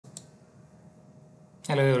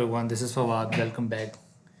Hello everyone, this is Fawad. Welcome back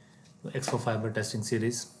to ExFo fiber testing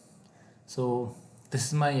series. So this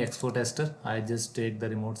is my ExFo tester. I just take the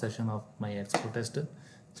remote session of my ExFo tester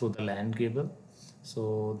through the LAN cable.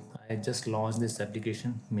 So I just launched this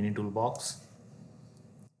application mini toolbox.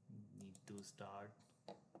 Need to start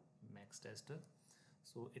Max tester.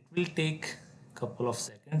 So it will take a couple of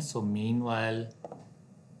seconds. So meanwhile,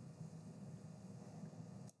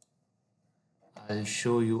 I'll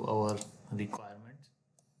show you our requirements.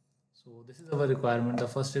 So this is our requirement. The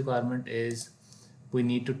first requirement is we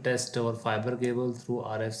need to test our fiber cable through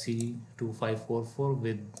RFC 2544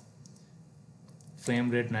 with frame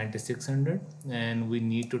rate 9600, and we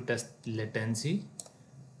need to test latency,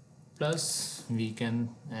 plus we can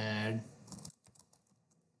add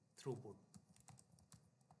throughput,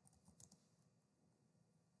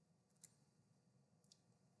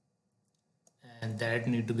 and that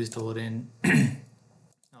need to be stored in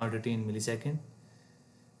RTT in millisecond.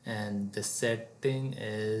 And the setting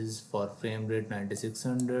is for frame rate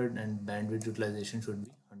 9600 and bandwidth utilization should be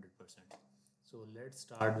 100%. So let's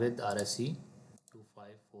start with RFC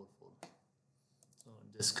 2544. So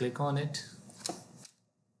just click on it.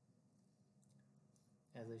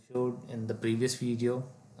 As I showed in the previous video,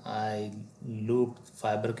 I looped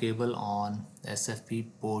fiber cable on SFP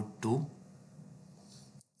port 2.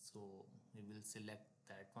 So we will select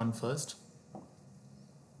that one first.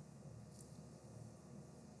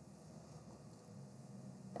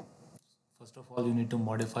 First of all, you need to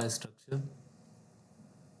modify structure.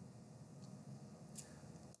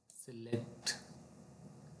 Select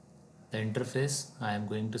the interface. I am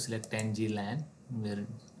going to select 10G LAN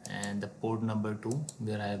and the port number 2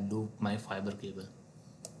 where I have looped my fiber cable.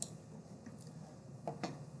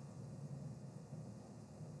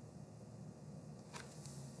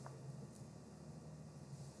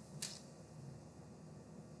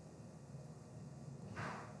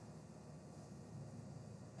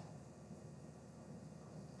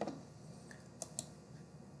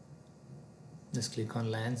 Just click on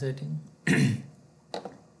LAN setting.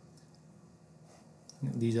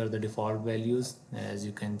 These are the default values. As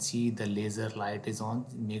you can see, the laser light is on.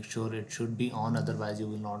 Make sure it should be on, otherwise you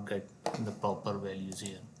will not get the proper values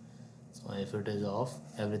here. So if it is off,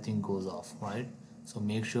 everything goes off, right? So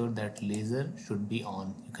make sure that laser should be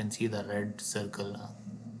on. You can see the red circle now.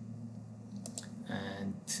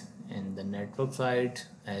 And in the network side,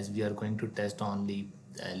 as we are going to test only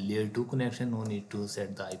layer 2 connection, no need to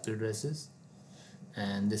set the IP addresses.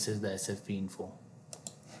 And this is the SFP info.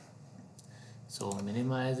 So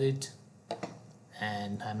minimize it,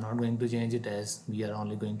 and I'm not going to change it as we are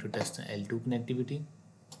only going to test L2 connectivity.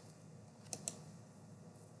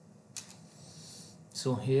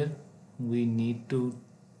 So here we need to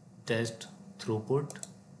test throughput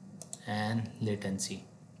and latency,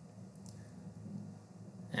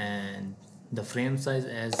 and the frame size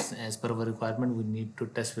as per our requirement we need to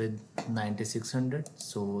test with 9600.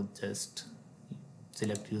 So just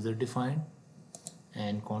select user defined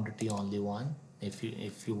and quantity only one. If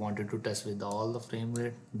you wanted to test with all the frame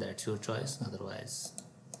rate, that's your choice, otherwise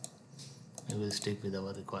we will stick with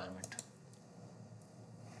our requirement.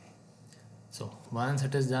 So once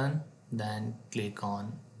it is done, then click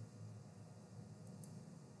on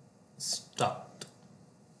start.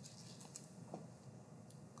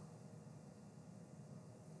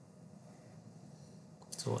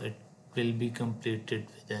 So it will be completed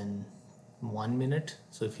within 1 minute.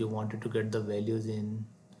 So if you wanted to get the values in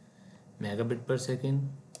megabit per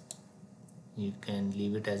second, you can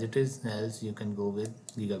leave it as it is, else you can go with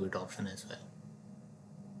gigabit option as well.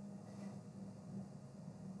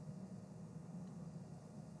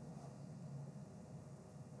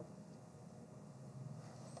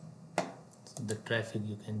 So the traffic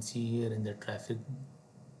you can see here in the traffic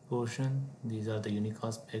portion, these are the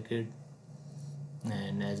unicast packet,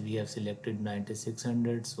 and as we have selected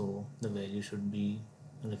 9600, so the value should be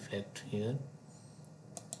reflect here.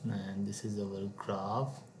 And this is our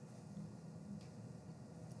graph,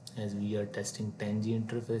 as we are testing 10G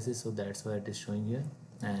interfaces, so that's why it is showing here.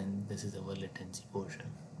 And this is our latency portion.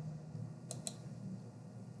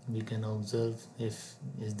 We can observe if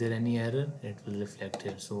is there any error, it will reflect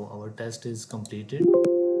here. So our test is completed.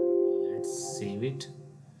 Let's save it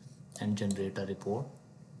and generate a report.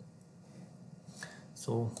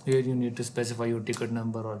 So here you need to specify your ticket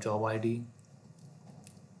number or job ID,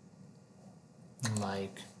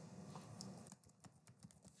 like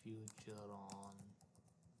future on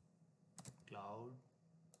cloud,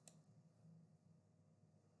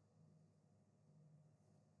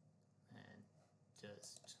 and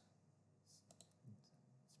just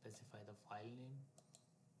specify the file name,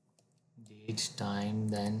 date, time,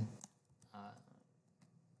 then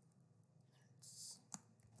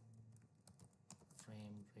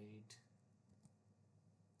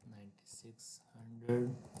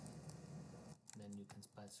 9600, then you can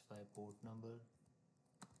specify port number,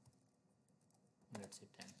 let's say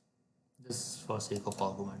 10, just for sake of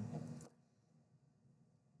argument,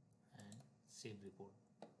 and save report.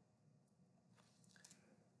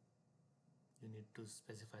 You need to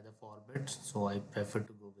specify the format, so I prefer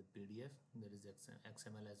to go with PDF. There is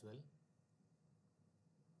XML as well.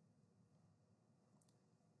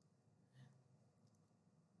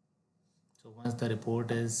 So once the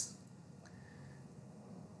report is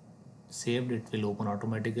saved, it will open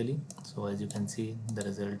automatically. So as you can see, the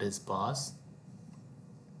result is pass,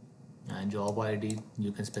 and job ID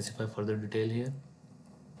you can specify further detail here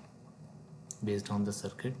based on the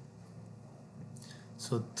circuit.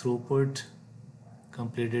 So throughput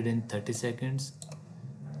completed in 30 seconds,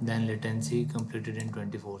 then latency completed in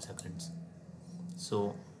 24 seconds.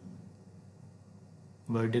 So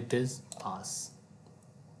verdict is pass.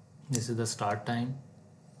 This is the start time.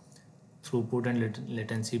 Throughput and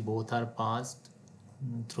latency both are passed.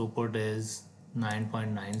 Throughput is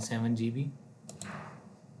 9.97 GB.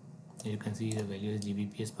 You can see the value is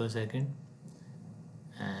Gbps per second,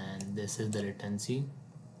 and this is the latency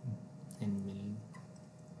in milli.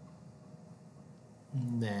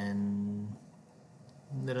 Then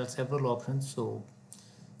there are several options, so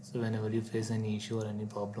whenever you face any issue or any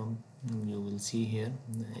problem, you will see here.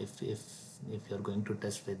 If you are going to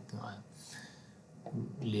test with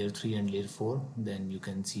layer 3 and layer 4, then you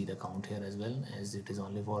can see the count here as well, as it is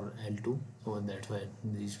only for L2, so that's why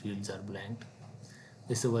these fields are blank.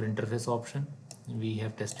 This is our interface option. We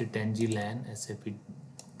have tested 10G LAN SFP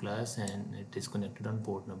plus, and it is connected on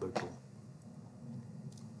port number 2.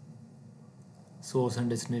 Source and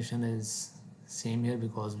destination is same here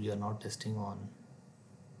because we are not testing on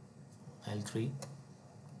L3.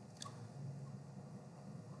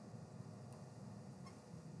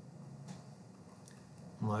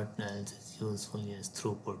 What else is useful? Yes,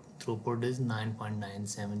 throughput. Throughput is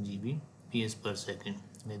 9.97 Gbps per second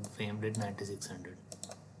with frame rate 9600.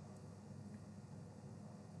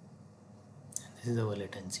 This is our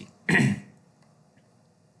latency.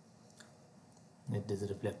 It is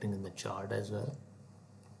reflecting in the chart as well.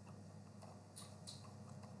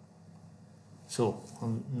 So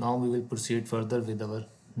now we will proceed further with our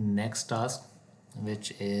next task,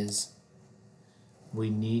 which is we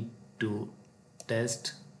need to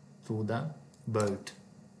test through the BERT,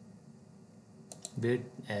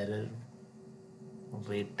 bit error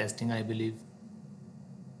rate testing, I believe.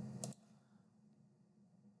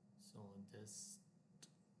 So just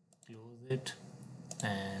close it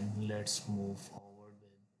and let's move forward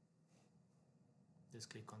with, just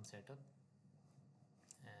click on setup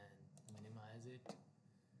and minimize it,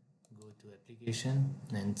 go to application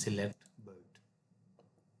and select BERT.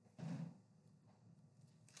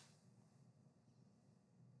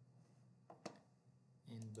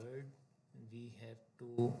 In BERT we have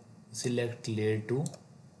to select layer 2,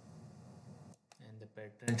 and the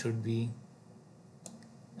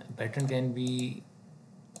pattern can be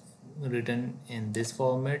written in this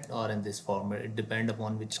format or in this format. It depends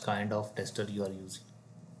upon which kind of tester you are using.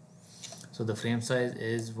 So the frame size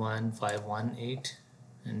is 1518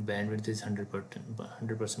 and bandwidth is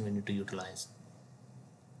 100% we need to utilize.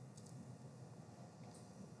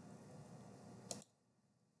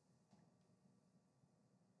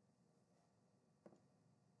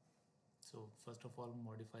 So first of all,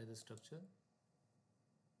 modify the structure.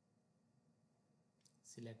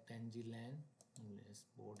 Select 10G LAN. Yes,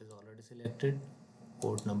 port is already selected.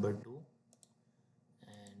 Port number 2,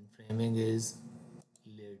 and framing is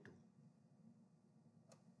layer 2.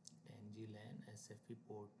 10G LAN SFP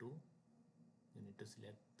port 2. You need to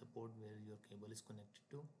select the port where your cable is connected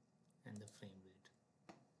to and the frame rate.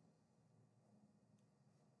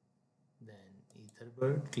 Then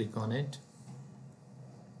Etherbird, click on it,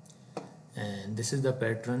 and this is the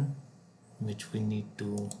pattern which we need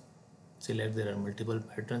to select. There are multiple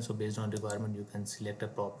patterns, so based on requirement you can select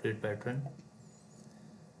appropriate pattern,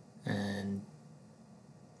 and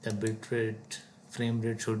the bitrate frame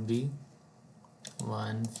rate should be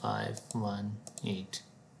 1518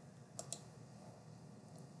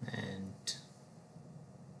 and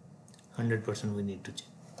 100% we need to check.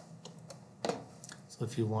 So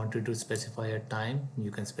if you wanted to specify a time,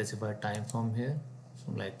 you can specify a time from here,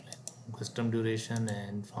 so like custom duration,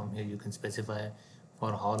 and from here you can specify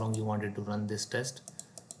for how long you wanted to run this test.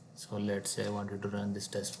 So let's say I wanted to run this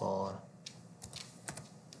test for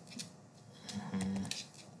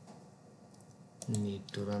need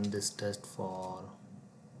to run this test for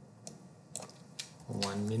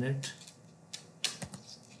 1 minute.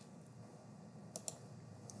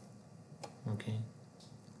 Okay,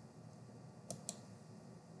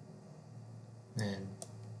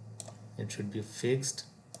 it should be fixed.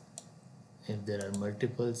 If there are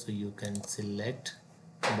multiple, so you can select,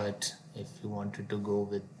 but if you wanted to go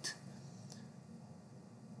with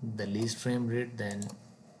the least frame rate, then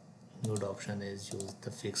good option is use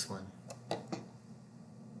the fixed one.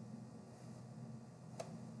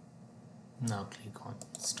 Now click on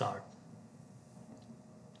start.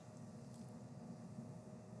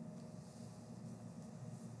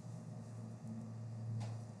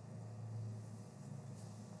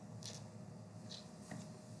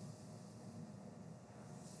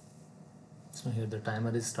 So here the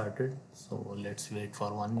timer is started, so let's wait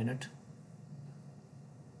for 1 minute.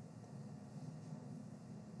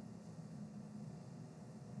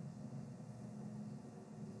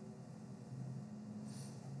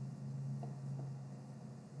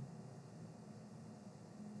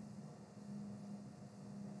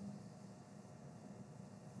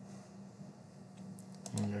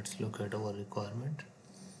 And let's look at our requirement.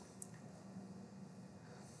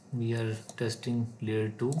 We are testing layer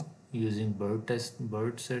 2 using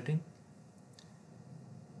BERT setting,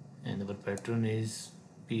 and our pattern is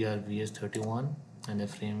PRVS31 and the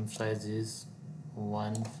frame size is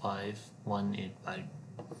 1518 byte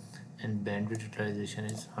and bandwidth utilization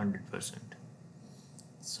is 100%.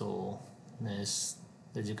 So as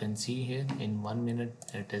you can see here, in 1 minute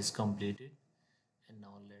it is completed. And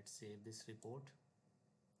now let's save this report.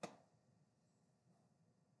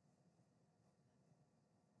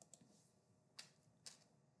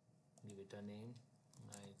 Give it a name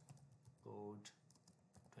like code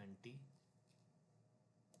 20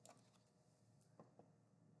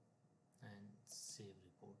 and save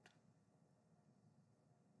report.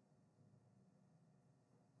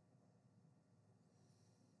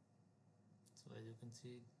 So as you can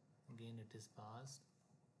see, again it is passed.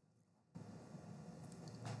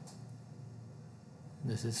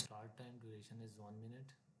 This is start time, duration is 1 minute.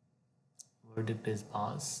 Verdict is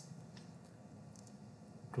pass.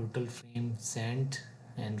 Total frame sent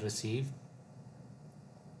and received.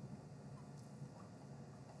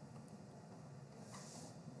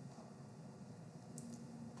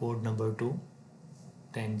 Port number 2,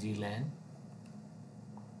 10G LAN.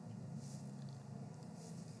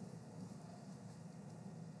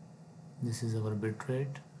 This is our bit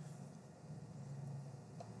rate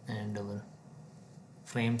and our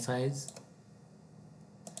frame size.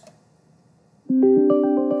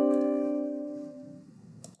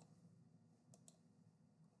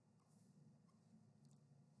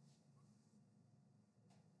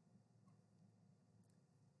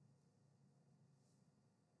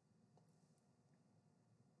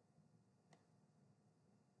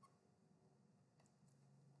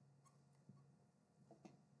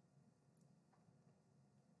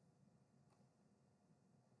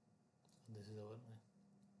 This is our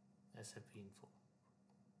SFP info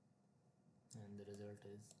and the result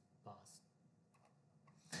is pass.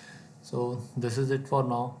 So this is it for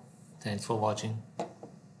now. Thanks for watching.